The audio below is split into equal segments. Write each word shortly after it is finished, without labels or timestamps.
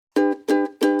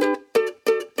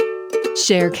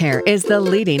ShareCare is the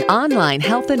leading online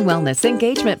health and wellness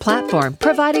engagement platform,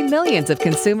 providing millions of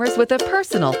consumers with a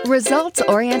personal,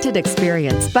 results-oriented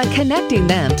experience by connecting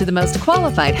them to the most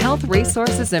qualified health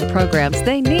resources and programs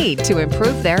they need to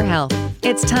improve their health.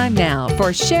 It's time now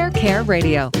for ShareCare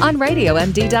Radio on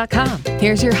RadioMD.com.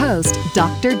 Here's your host,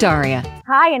 Dr. Daria.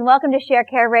 Hi, and welcome to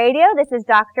ShareCare Radio. This is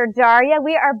Dr. Daria.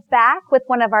 We are back with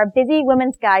one of our busy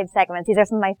Women's Guide segments. These are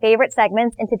some of my favorite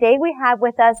segments, and today we have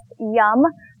with us Yum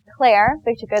Claire,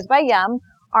 which goes by Yum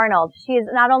Arnold. She is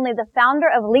not only the founder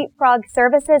of Leapfrog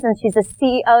Services, and she's the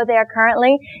CEO there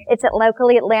currently. It's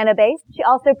locally Atlanta-based. She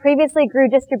also previously grew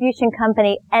distribution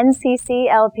company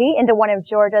NCCLP into one of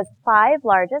Georgia's 5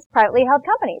 largest privately held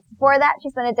companies. Before that,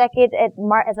 she spent a decade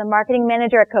as a marketing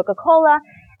manager at Coca-Cola.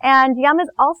 And Yum is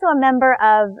also a member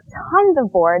of tons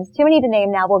of boards, too many to name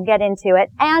now, we'll get into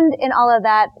it. And in all of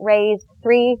that, raised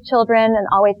 3 children and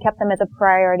always kept them as a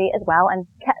priority as well and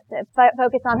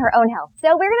focused on her own health.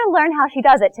 So we're going to learn how she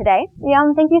does it today.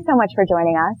 Yum, thank you so much for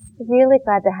joining us. Really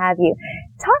glad to have you.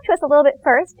 Talk to us a little bit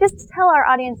first. Just tell our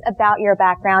audience about your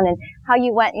background and how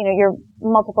you went, your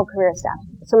multiple career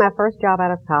steps. So my first job out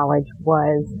of college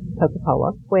was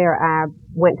Coca-Cola, where I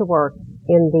went to work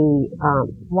in the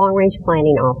long-range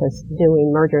planning office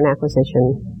doing merger and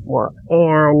acquisition work.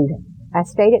 And I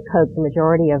stayed at Coke the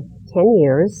majority of 10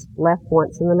 years, left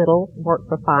once in the middle, worked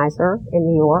for Pfizer in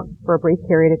New York for a brief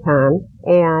period of time,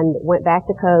 and went back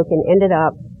to Coke and ended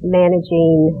up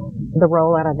managing the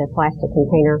rollout of the plastic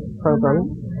container program.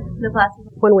 The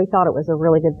plastic. When we thought it was a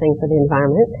really good thing for the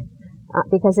environment,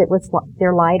 because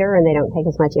they're lighter and they don't take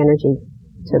as much energy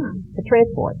to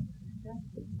transport.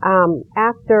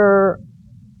 After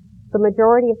the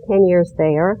majority of 10 years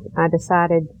there, I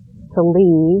decided to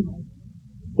leave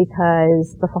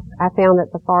because I found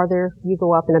that the farther you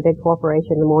go up in a big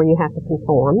corporation, the more you have to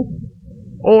conform.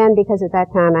 And because at that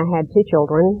time I had 2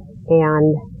 children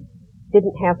and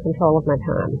didn't have control of my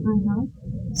time. Mm-hmm.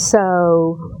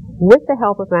 So with the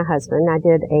help of my husband, I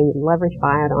did a leverage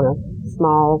buyout on a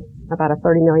small, about a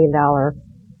 $30 million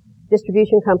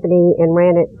distribution company and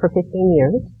ran it for 15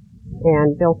 years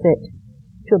and built it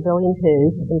to $1.2 billion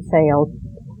in sales,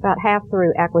 about half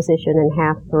through acquisition and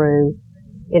half through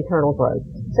internal growth.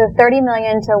 So $30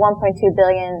 million to $1.2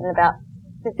 billion in about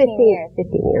 15 years.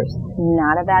 15 years.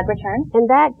 Not a bad return. And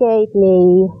that gave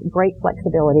me great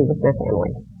flexibility with my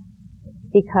family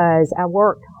because I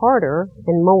worked harder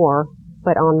and more,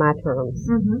 but on my terms.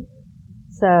 Mm-hmm.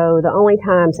 So the only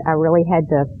times I really had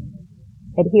to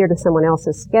adhere to someone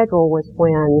else's schedule was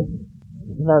when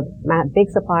my big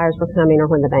suppliers were coming or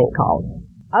when the bank called.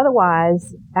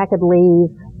 Otherwise, I could leave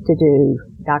to do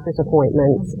doctor's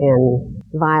appointments and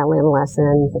violin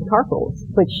lessons and carpools,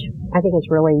 which I think is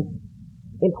really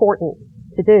important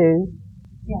to do,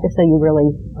 just so you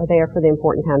really are there for the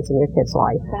important times in your kid's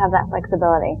life. To have that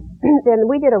flexibility. Then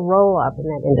we did a roll-up in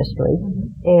that industry,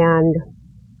 and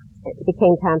it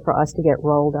became time for us to get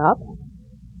rolled up.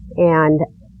 And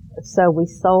so we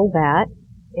sold that,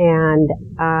 and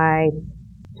I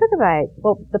took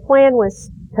the plan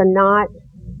was to not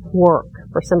work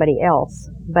for somebody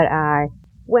else, but I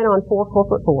went on 4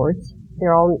 corporate boards.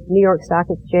 They're all New York Stock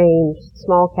Exchange,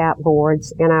 small cap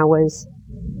boards, and I was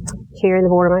chairing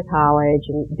the board of my college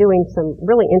and doing some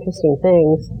really interesting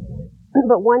things.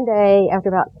 But one day, after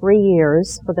about 3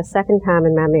 years, for the second time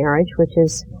in my marriage, which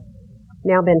has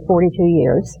now been 42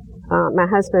 years, my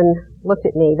husband looked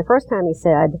at me. The first time he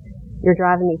said, "You're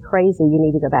driving me crazy, you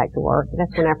need to go back to work."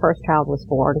 That's when our first child was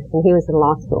born, and he was in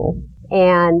law school.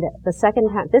 And this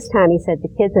time he said,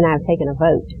 "The kids and I have taken a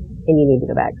vote, and you need to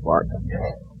go back to work."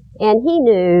 And he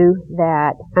knew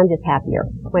that I'm just happier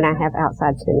when I have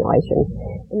outside stimulation.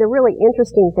 And the really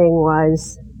interesting thing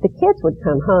was the kids would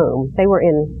come home.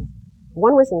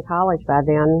 One was in college by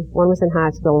then, one was in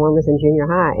high school, and one was in junior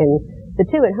high. And the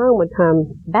 2 at home would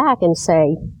come back and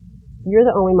say, "You're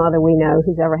the only mother we know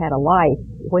who's ever had a life.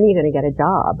 When are you going to get a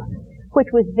job?"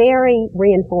 Which was very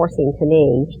reinforcing to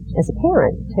me as a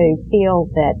parent to feel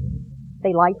that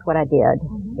they liked what I did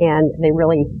and they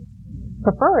really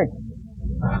preferred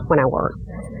when I worked.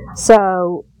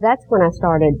 So that's when I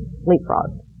started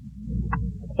Leapfrog.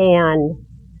 And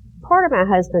part of my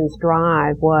husband's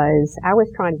drive was I was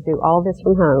trying to do all this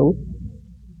from home.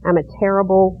 I'm a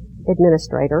terrible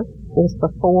administrator. It was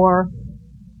before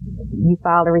you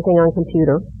filed everything on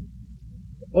computer.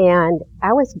 And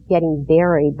I was getting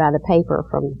buried by the paper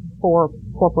from 4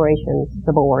 corporations,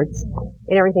 the boards,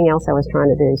 and everything else I was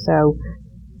trying to do. So,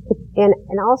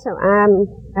 and also I'm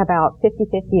about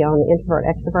 50-50 on the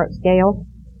introvert-extrovert scale,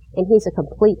 and he's a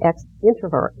complete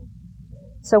introvert.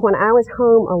 So when I was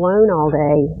home alone all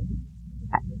day,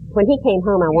 when he came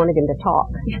home, I wanted him to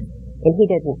talk. and he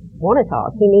didn't want to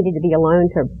talk. He needed to be alone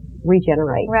to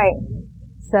regenerate. Right.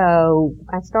 So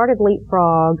I started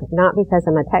Leapfrog not because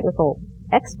I'm a technical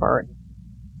expert,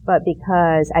 but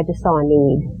because I just saw a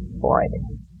need for it.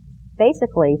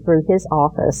 Basically, through his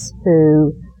office,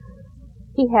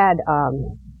 he had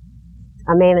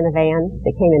a man in a van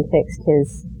that came and fixed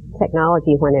his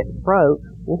technology when it broke.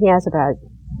 And he has about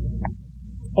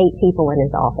 8 people in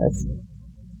his office.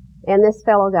 And this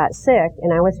fellow got sick,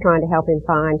 and I was trying to help him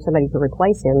find somebody to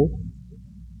replace him.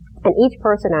 And each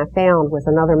person I found was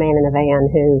another man in a van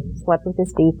who slept with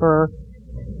his beeper,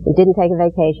 didn't take a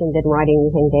vacation, didn't write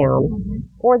anything down.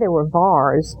 Or there were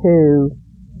VARs who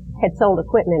had sold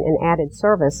equipment and added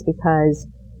service because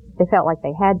they felt like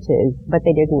they had to, but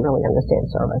they didn't really understand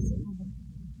service.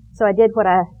 So I did what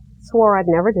I swore I'd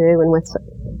never do, and with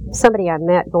somebody I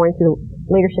met going through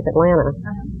Leadership Atlanta,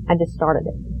 I just started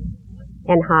it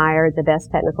and hired the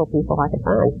best technical people I could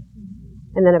find.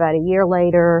 And then about a year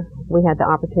later, we had the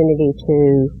opportunity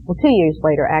 2 years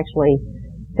later actually,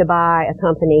 to buy a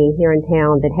company here in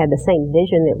town that had the same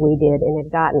vision that we did and had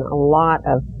gotten a lot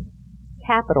of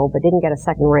capital but didn't get a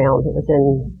second round. It was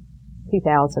in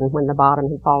 2000 when the bottom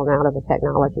had fallen out of the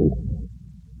technology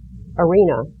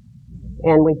arena.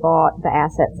 And we bought the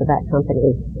assets of that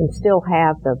company and still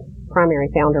have the primary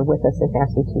founder with us as our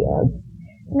CTO.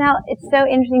 Now, it's so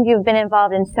interesting you've been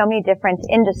involved in so many different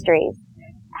industries.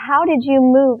 How did you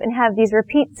move and have these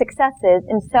repeat successes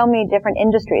in so many different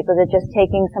industries? Was it just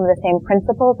taking some of the same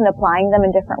principles and applying them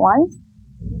in different ones?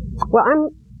 Well,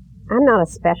 I'm not a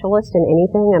specialist in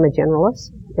anything. I'm a generalist,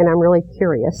 and I'm really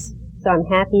curious. So I'm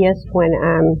happiest when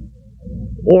I'm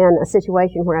in a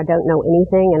situation where I don't know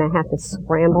anything and I have to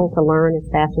scramble to learn as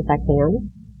fast as I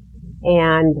can.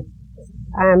 And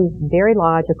I'm very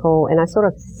logical, and I sort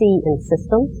of see in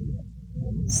systems.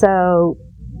 So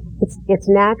it's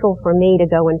natural for me to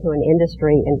go into an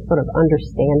industry and sort of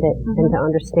understand it and to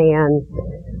understand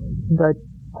the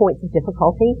points of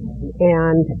difficulty.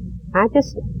 And I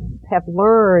just have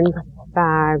learned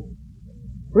by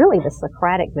really the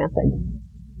Socratic method.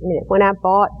 I mean, when I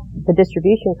bought the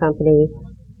distribution company,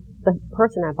 the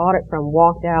person I bought it from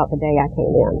walked out the day I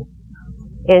came in.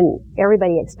 And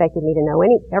everybody expected me to know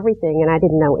everything, and I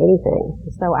didn't know anything.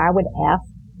 So I would ask,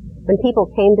 when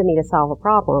people came to me to solve a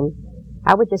problem,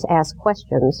 I would just ask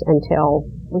questions until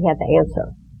we had the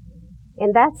answer.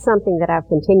 And that's something that I've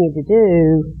continued to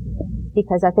do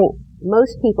because I think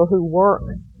most people who work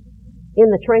in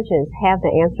the trenches have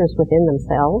the answers within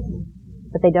themselves,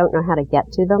 but they don't know how to get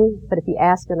to them. But if you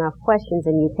ask enough questions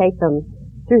and you take them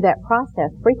through that process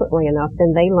frequently enough,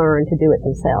 then they learn to do it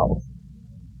themselves.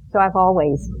 So I've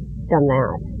always done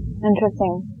that.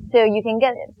 Interesting. So you can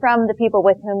get it from the people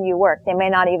with whom you work. They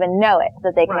may not even know it,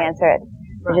 that they can answer it.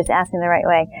 You're just asking the right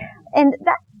way. And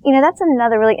that, that's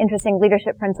another really interesting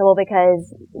leadership principle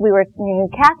because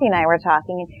Kathy and I were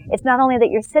talking. It's not only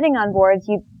that you're sitting on boards,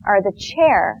 you are the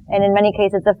chair, and in many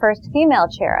cases the first female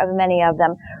chair of many of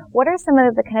them. What are some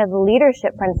of the kind of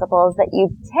leadership principles that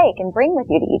you take and bring with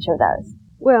you to each of those?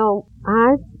 Well,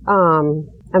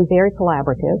 I'm very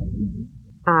collaborative.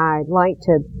 I like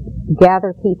to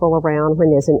gather people around when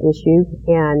there's an issue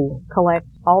and collect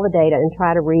all the data and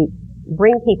try to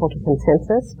bring people to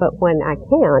consensus, but when I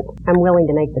can't, I'm willing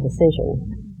to make the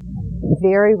decision.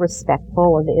 Very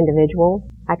respectful of the individual.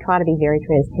 I try to be very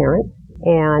transparent,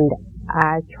 and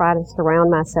I try to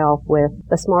surround myself with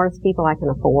the smartest people I can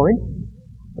afford,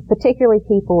 particularly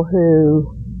people who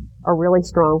are really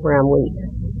strong where I'm weak.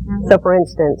 So, for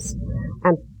instance,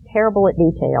 I'm terrible at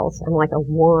details. I'm like a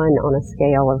 1 on a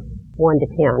scale of 1 to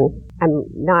 10.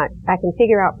 I can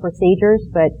figure out procedures,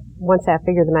 but once I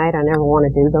figure them out, I never want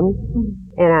to do them.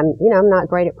 And I'm not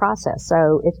great at process.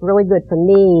 So it's really good for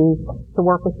me to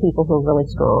work with people who are really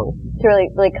strong. To really,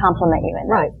 really complement you in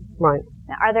that. Right.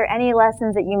 Now, are there any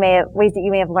lessons that ways that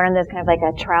you may have learned this kind of like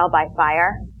a trial by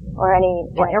fire? Or any?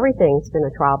 Well, everything's been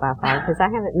a trial by fire because I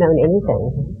haven't known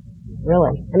anything.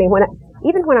 Really. I mean,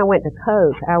 even when I went to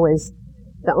Coke, I was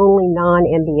the only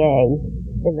non-MBA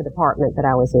in the department that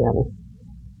I was in.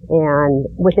 And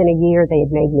within a year, they had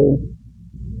made me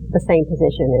the same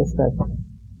position as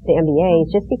the MBAs,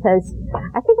 just because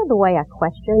I think of the way I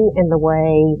question and the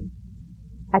way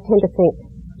I tend to think.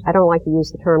 I don't like to use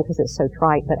the term because it's so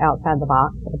trite, but outside the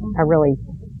box. I really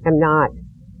am not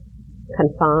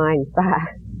confined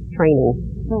by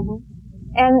training. Mm-hmm.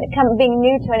 And being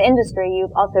new to an industry, you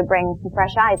also bring some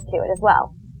fresh eyes to it as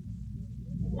well.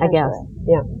 I guess,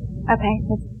 yeah. Okay,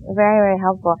 that's very, very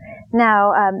helpful.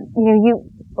 Now, you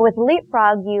with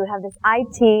Leapfrog, you have this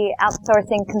IT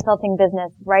outsourcing consulting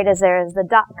business right as there's the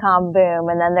dot-com boom,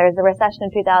 and then there's the recession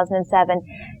of 2007.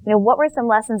 What were some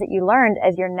lessons that you learned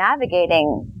as you're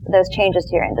navigating those changes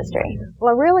to your industry?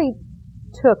 Well, I really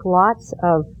took lots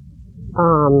of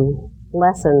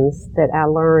lessons that I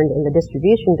learned in the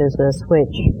distribution business,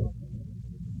 which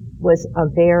was had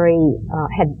very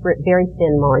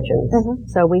thin margins. Mm-hmm.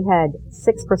 So we had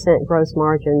 6% gross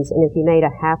margins, and if you made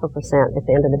 0.5% at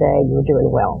the end of the day, you were doing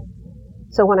well.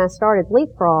 So when I started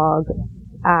Leapfrog,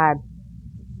 I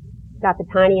got the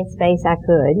tiniest space I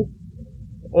could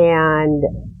and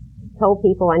told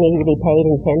people I needed to be paid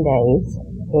in 10 days,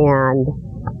 and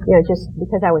just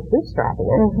because I was bootstrapping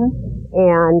it. Mm-hmm.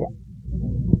 And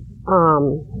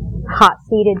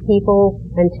hot-seated people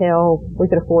until we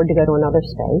could afford to go to another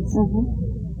space. Mm-hmm.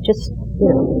 Just,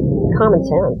 common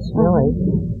sense, really.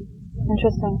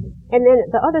 Interesting. And then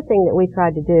the other thing that we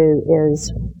tried to do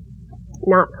is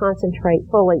not concentrate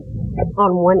fully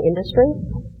on one industry.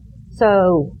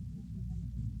 So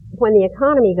when the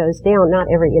economy goes down, not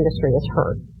every industry is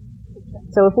hurt.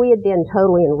 So if we had been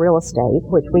totally in real estate,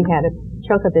 which we had a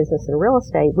chunk of business in real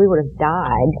estate, we would have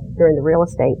died during the real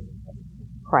estate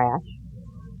crash.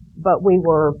 But we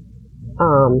were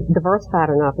diversified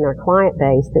enough in our client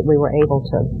base that we were able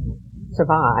to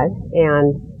survive.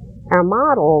 And our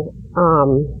model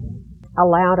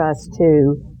allowed us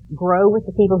to grow with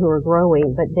the people who were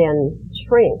growing, but then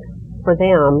shrink for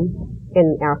them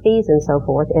in our fees and so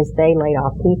forth as they laid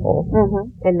off people.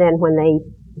 Mm-hmm. And then when they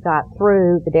got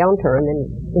through the downturn, then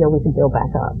we could build back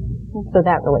up. Mm-hmm. So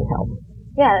that really helped.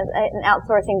 Yeah, an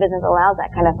outsourcing business allows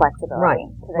that kind of flexibility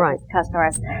to their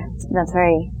customers. That's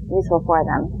very useful for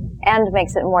them and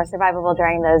makes it more survivable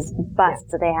during those busts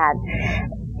that they had.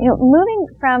 Moving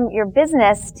from your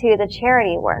business to the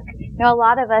charity work, a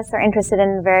lot of us are interested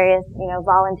in various,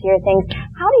 volunteer things.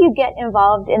 How do you get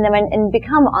involved in them and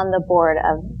become on the board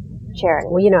of charity?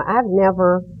 Well, I've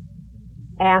never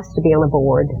asked to be on the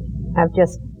board. I've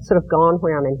just sort of gone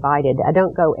where I'm invited. I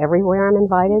don't go everywhere I'm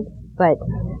invited, but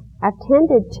I've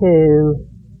tended to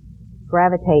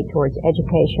gravitate towards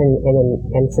education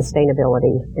and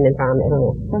sustainability and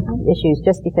environmental issues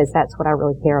just because that's what I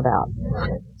really care about.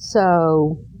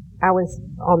 So I was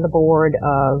on the board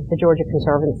of the Georgia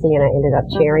Conservancy, and I ended up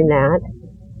chairing that.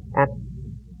 I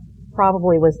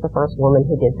probably was the first woman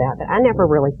who did that, but I never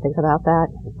really think about that.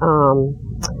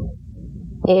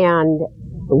 And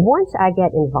once I get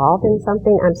involved in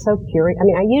something, I'm so curious.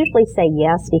 I usually say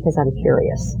yes because I'm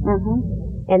curious. Mm-hmm.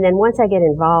 And then once I get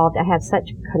involved, I have such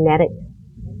kinetic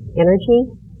energy.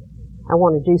 I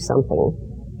want to do something.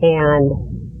 And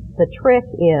the trick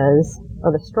is,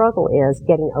 or the struggle is,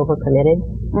 getting overcommitted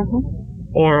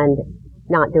and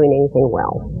not doing anything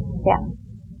well. Yeah.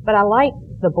 But I like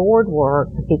the board work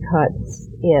because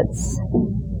it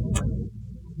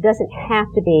doesn't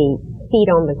have to be feet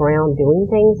on the ground doing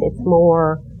things. It's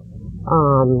more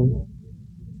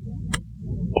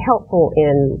helpful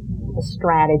in the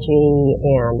strategy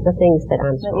and the things that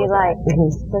I'm that you like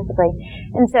specifically.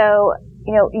 And so,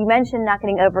 you mentioned not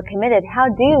getting overcommitted. How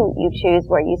do you choose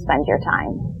where you spend your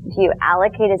time? Do you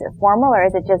allocate? Is it formal, or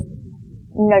is it just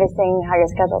noticing how your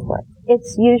schedules work?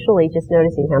 It's usually just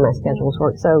noticing how my schedules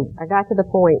work. So I got to the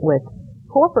point with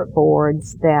corporate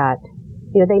boards that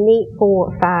they meet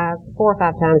 4 or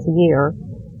 5 times a year,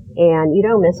 and you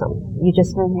don't miss them. You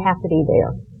just have to be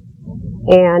there,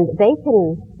 and they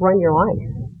can run your life.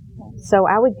 So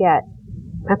I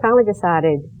finally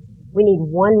decided we need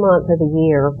 1 month of the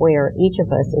year where each of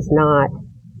us is not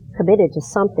committed to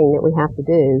something that we have to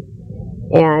do.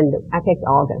 And I picked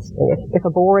August. And if a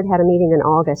board had a meeting in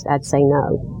August, I'd say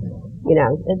no.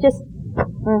 It just,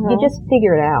 you just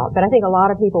figure it out. But I think a lot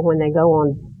of people, when they go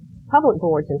on public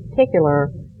boards in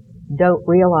particular, don't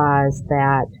realize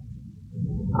that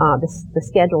the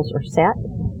schedules are set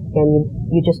and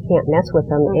you just can't mess with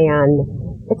them. And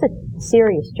it's a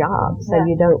serious job, so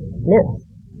you don't miss.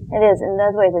 It is. In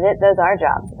those ways, those are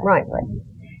jobs. Right.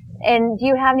 And do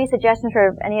you have any suggestions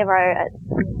for any of our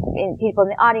people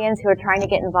in the audience who are trying to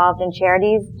get involved in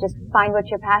charities? Just find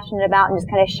what you're passionate about and just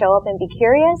kind of show up and be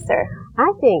curious? Or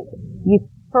I think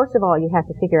first of all, you have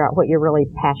to figure out what you're really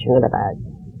passionate about.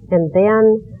 And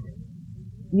then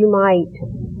you might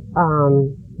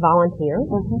volunteer.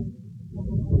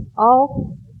 Mm-hmm.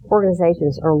 All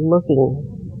organizations are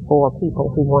looking for people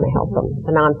who want to help them,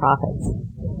 the nonprofits.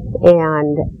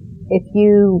 And if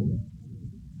you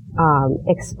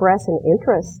express an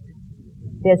interest,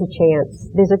 there's a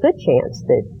good chance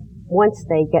that once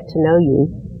they get to know you,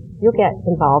 you'll get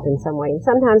involved in some way. And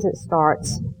sometimes it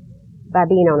starts by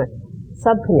being on a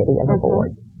subcommittee of a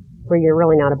board where you're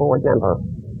really not a board member.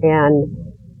 And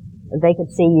they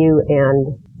could see you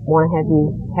and want to have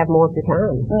you have more of your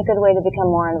time. And a good way to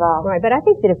become more involved. Right, but I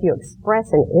think that if you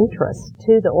express an interest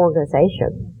to the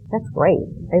organization, that's great.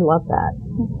 They love that.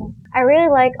 I really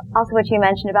like also what you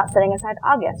mentioned about setting aside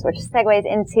August, which segues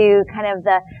into kind of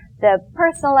the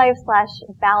personal life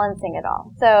 / balancing it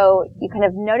all. So you kind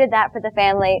of noted that for the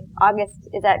family. August,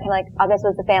 is that kind of like August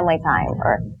was the family time?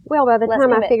 Or well, by the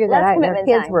time I figured that out, our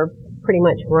kids were pretty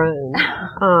much grown.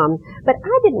 But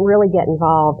I didn't really get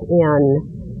involved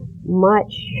in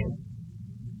much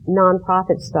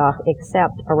nonprofit stuff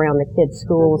except around the kids'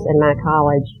 schools and my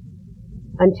college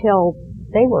until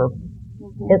they were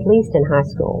at least in high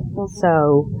school.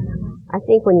 So I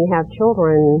think when you have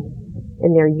children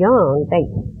and they're young, they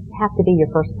have to be your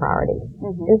first priority.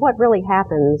 And what really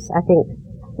happens, I think,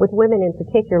 with women in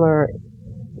particular,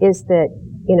 is that,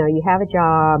 you know, you have a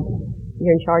job,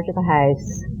 you're in charge of the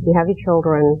house, you have your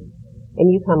children,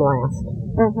 and you come last.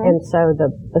 And so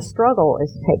the struggle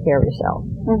is to take care of yourself.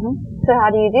 So how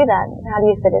do you do that? How do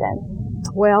you fit it in?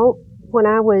 Well, when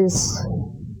I was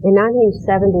in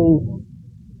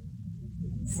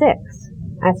 1976,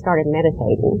 I started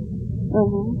meditating.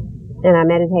 And I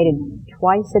meditated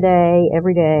twice a day,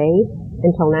 every day,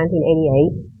 until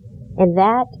 1988. And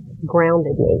that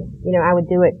grounded me. You know, I would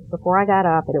do it before I got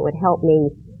up, and it would help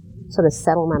me sort of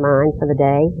settle my mind for the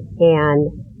day.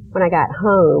 And when I got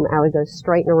home, I would go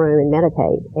straight in a room and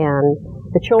meditate. And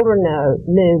the children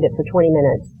knew that for 20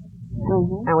 minutes,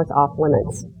 I was off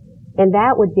limits. And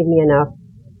that would give me enough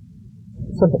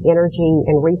sort of energy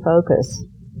and refocus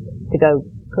to go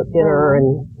cook dinner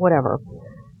and whatever.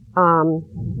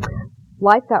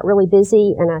 Life got really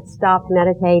busy, and I stopped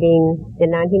meditating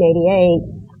in 1988.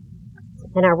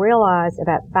 And I realized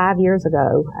about 5 years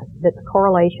ago that the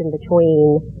correlation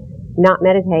between not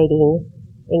meditating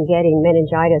and getting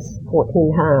meningitis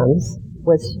 14 times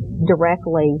was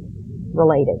directly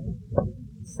related.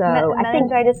 So I think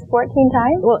meningitis 14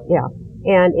 times? Well, yeah,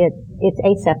 and it's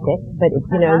aseptic, but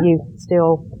you know, you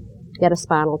still get a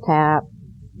spinal tap,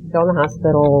 go in the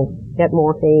hospital, get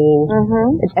morphine.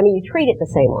 I mean, you treat it the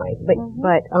same way,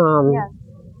 but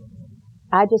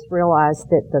I just realized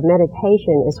that the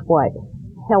meditation is what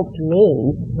helped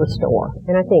me restore.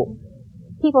 And I think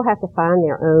people have to find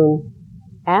their own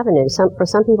avenues. For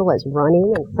some people it's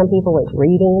running, and some people it's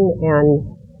reading,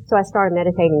 and so I started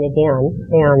meditating again,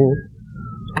 and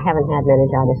I haven't had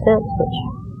meningitis since, which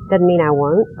doesn't mean I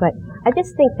won't, but I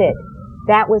just think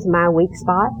that was my weak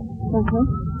spot.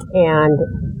 And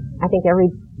I think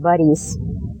everybody's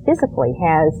physically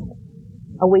has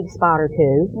a weak spot or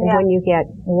two, and when you get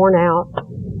worn out,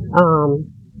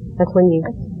 that's when it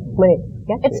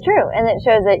gets It's true, and it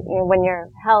shows that when your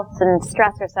health and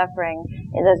stress are suffering,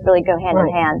 those really go hand in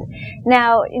hand.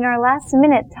 Now, in our last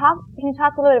minute, can you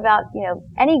talk a little bit about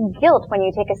any guilt when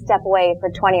you take a step away for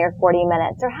 20 or 40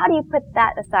 minutes, or how do you put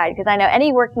that aside? Because I know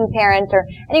any working parent or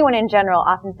anyone in general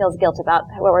often feels guilt about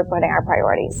where we're putting our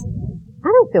priorities. I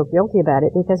don't feel guilty about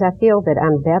it because I feel that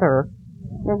I'm better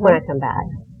when I come back,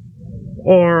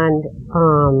 and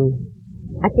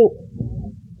I think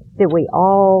that we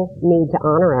all need to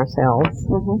honor ourselves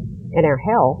and our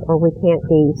health, or we can't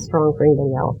be strong for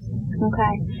anybody else.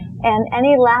 Okay. And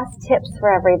any last tips for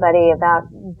everybody about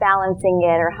balancing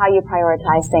it or how you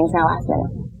prioritize things in our last minute?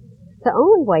 The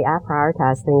only way I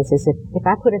prioritize things is if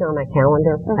I put it on my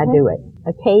calendar, I do it.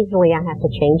 Occasionally I have to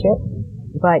change it,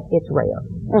 but it's rare.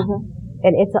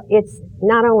 And it's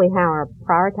not only how I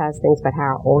prioritize things, but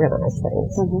how I organize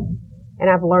things. And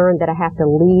I've learned that I have to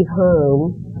leave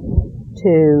home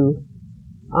to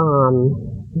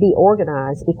be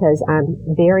organized because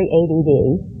I'm very ADD,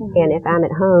 and if I'm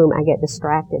at home, I get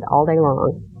distracted all day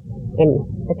long, and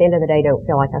at the end of the day, don't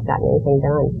feel like I've gotten anything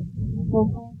done.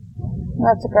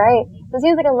 That's great. So it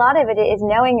seems like a lot of it is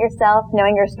knowing yourself,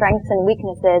 knowing your strengths and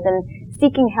weaknesses, and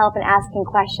seeking help and asking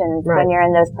questions when you're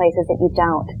in those places that you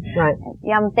don't.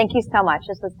 Yum, thank you so much.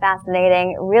 This was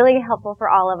fascinating, really helpful for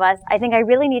all of us. I think I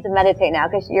really need to meditate now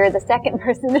because you're the second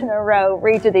person in a row for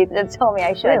each of these that told me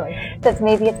I should. So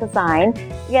maybe it's a sign.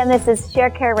 Again, this is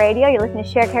ShareCare Radio. You're listening to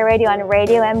ShareCare Radio on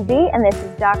Radio MD, and this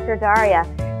is Dr. Daria.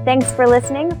 Thanks for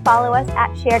listening. Follow us at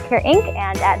ShareCare Inc.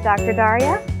 and at Dr.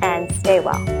 Daria, and stay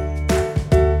well.